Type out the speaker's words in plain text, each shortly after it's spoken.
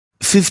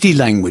50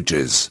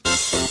 languages.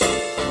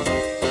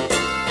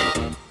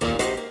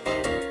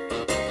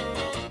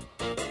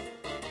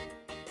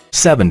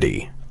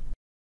 70.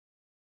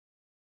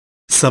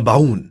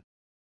 70.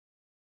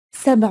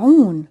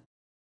 70.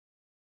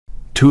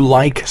 To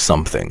like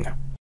something.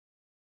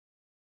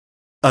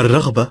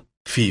 الرغبة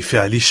في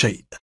فعل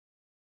شيء.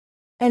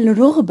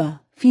 الرغبة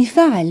في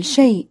فعل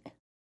شيء.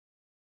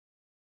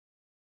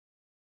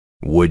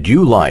 Would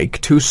you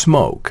like to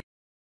smoke?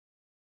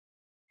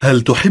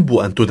 هل تحب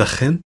أن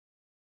تدخن؟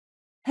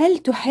 هل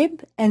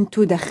تحب أن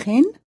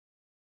تدخن؟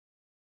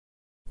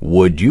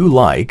 Would you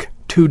like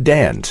to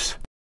dance?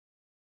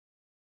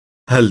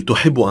 هل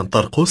تحب أن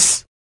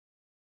ترقص؟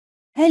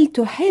 هل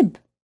تحب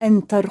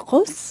أن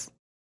ترقص؟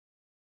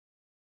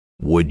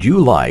 Would you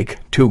like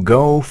to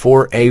go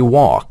for a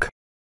walk?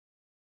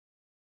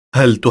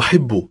 هل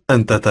تحب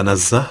أن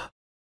تتنزه؟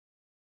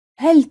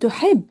 هل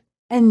تحب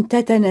أن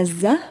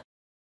تتنزه؟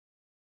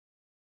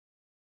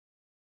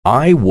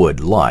 I would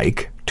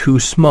like to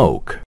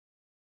smoke.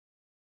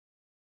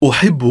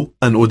 أحب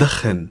أن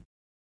أدخن.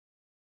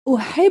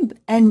 أحب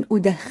أن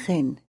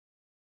أدخن.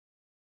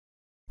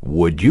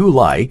 Would you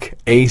like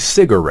a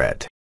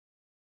cigarette?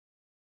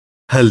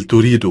 هل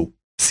تريد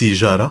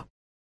سيجارة؟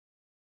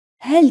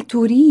 هل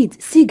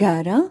تريد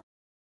سيجارة؟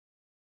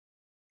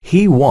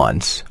 He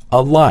wants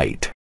a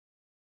light.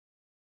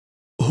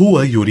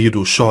 هو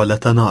يريد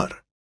شعلة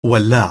نار.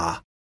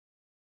 ولاعة.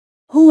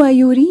 هو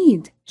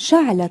يريد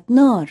شعلة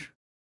نار.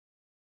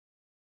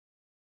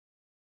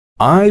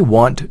 I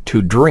want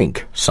to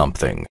drink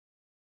something.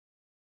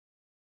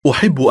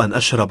 أحب أن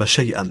أشرب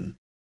شيئا.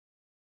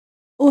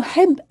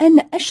 أحب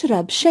أن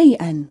أشرب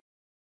شيئا.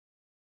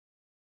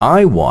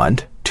 I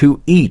want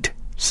to eat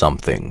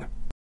something.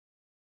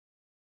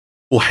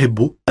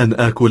 أحب أن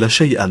آكل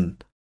شيئا.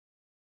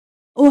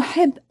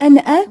 أحب أن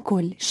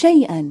آكل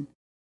شيئا.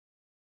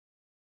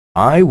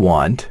 I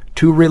want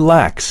to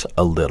relax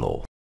a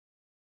little.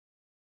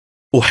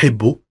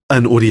 أحب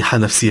أن أريح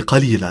نفسي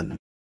قليلا.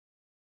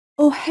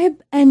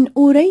 أحب أن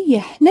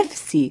أريح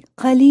نفسي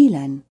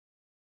قليلا.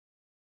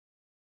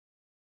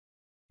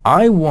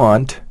 I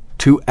want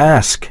to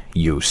ask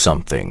you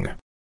something.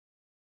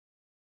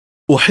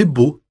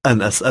 أحب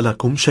أن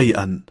أسألكم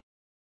شيئا.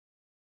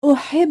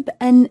 أحب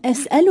أن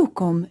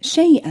أسألكم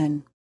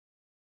شيئا.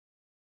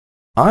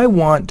 I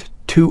want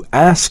to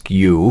ask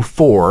you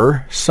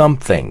for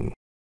something.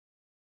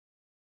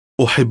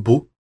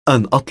 أحب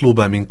أن أطلب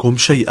منكم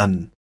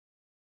شيئا.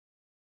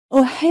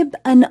 أحب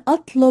أن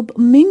أطلب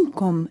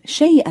منكم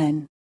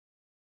شيئا.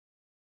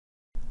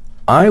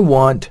 I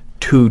want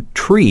to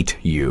treat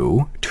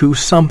you to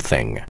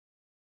something.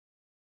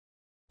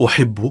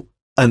 أحب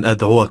أن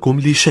أدعوكم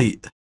لشيء.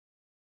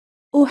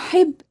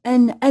 أحب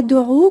أن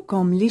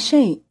أدعوكم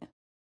لشيء.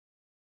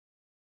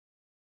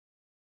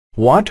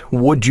 What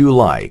would you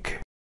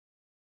like?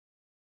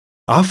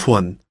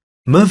 عفوا،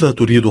 ماذا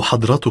تريد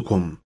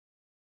حضرتكم؟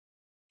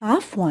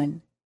 عفوا،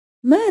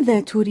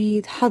 ماذا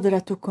تريد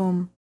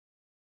حضرتكم؟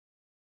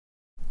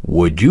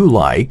 Would you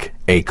like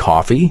a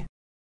coffee?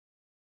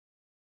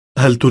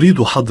 هل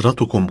تريد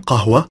حضرتكم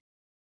قهوة؟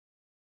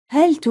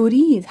 هل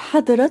تريد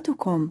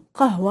حضرتكم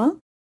قهوة؟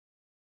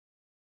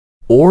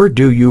 Or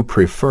do you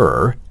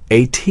prefer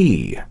a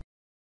tea?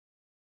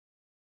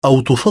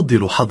 أو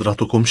تفضل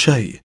حضرتكم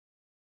شاي؟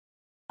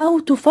 أو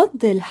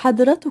تفضل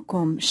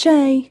حضرتكم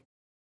شاي؟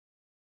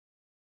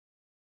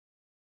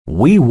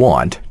 We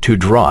want to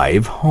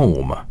drive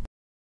home.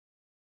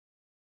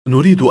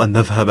 نريد أن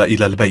نذهب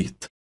إلى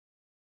البيت.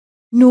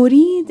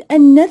 نريد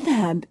أن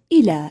نذهب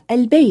إلى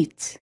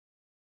البيت.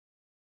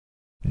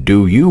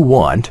 Do you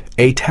want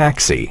a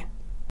taxi?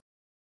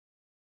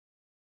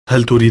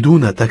 هل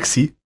تريدون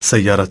تاكسي؟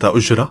 سيارة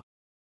أجرة؟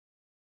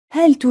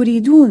 هل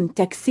تريدون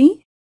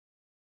تاكسي؟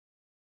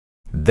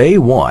 They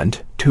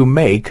want to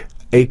make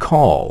a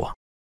call.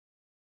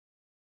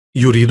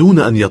 يريدون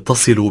أن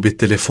يتصلوا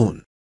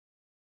بالتليفون.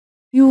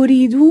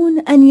 يريدون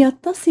أن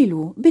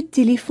يتصلوا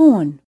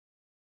بالتليفون.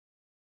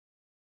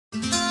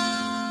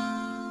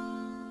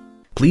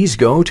 Please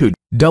go to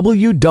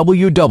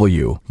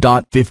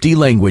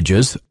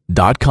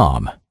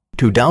www.50languages.com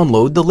to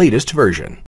download the latest version.